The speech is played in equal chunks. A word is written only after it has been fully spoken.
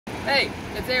Hey,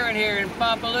 it's Aaron here in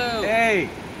Pompaloo. Hey.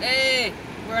 Hey,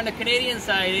 we're on the Canadian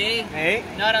side, eh? Hey.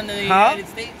 Not on the United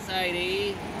States side,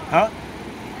 eh? Huh?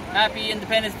 Happy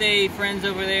Independence Day, friends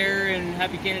over there, and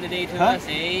Happy Canada Day to us,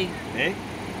 eh? Hey.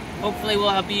 Hopefully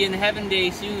we'll be in Heaven Day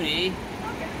soon, eh?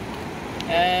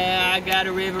 I got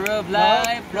a river of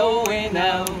life flowing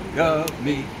out of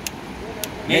me.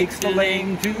 Makes the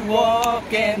lame to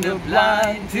walk and the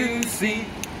blind to see.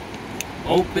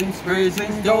 Opens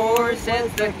prison's door,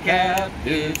 sets the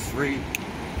captives free.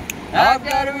 I've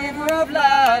got a river of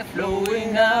life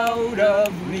flowing out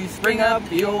of me. Spring up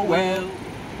the old well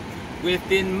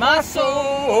within my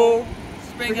soul.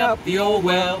 Spring up the old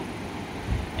well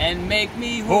and make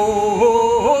me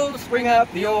whole. Spring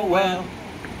up the old well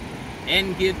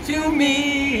and give to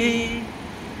me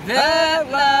that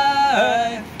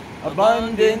life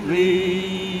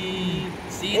abundantly.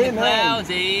 See the clouds,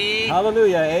 eh?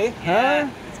 Hallelujah, eh? Yeah.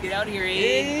 Let's get out of here,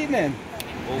 eh? Amen.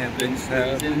 Opens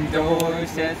prison door,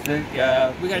 sets the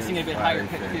gap. We gotta sing it a bit higher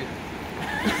pitch too.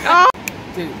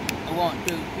 2, 1,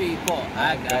 2, 3, 4.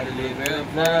 I got a liver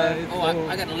of life. Oh,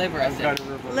 I got a liver. I said.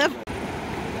 Liver.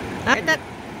 Not that.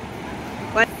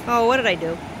 What? Oh, what did I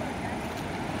do?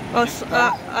 Oh, so,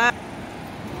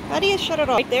 how do you shut it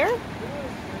off? Right there?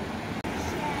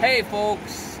 Hey,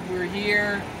 folks, we're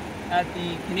here at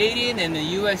the Canadian and the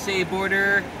USA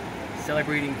border,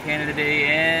 celebrating Canada Day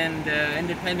and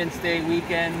Independence Day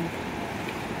weekend.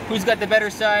 Who's got the better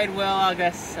side? Well, I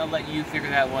guess I'll let you figure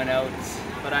that one out,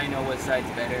 but I know what side's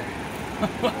better.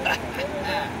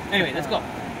 Anyway, let's go.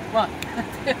 Come on.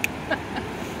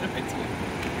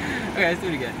 Okay, let's do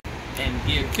it again. And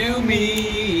give to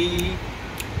me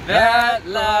that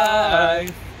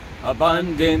life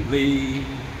abundantly.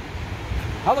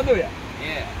 Hallelujah.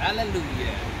 Yeah,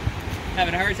 hallelujah.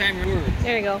 Having a hard time with words.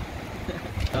 There you go.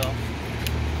 So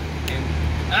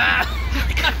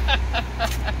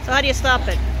how do you stop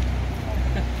it?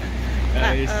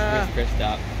 Just press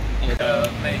stop.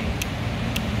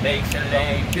 Makes the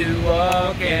lame to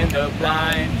walk and the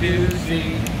blind to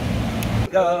see.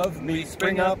 Of me,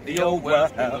 spring up the old well.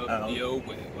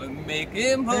 Make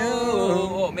him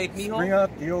whole. Make me whole. Spring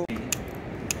up the old.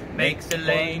 Makes the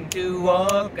lame to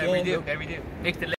walk. Every do. Makes the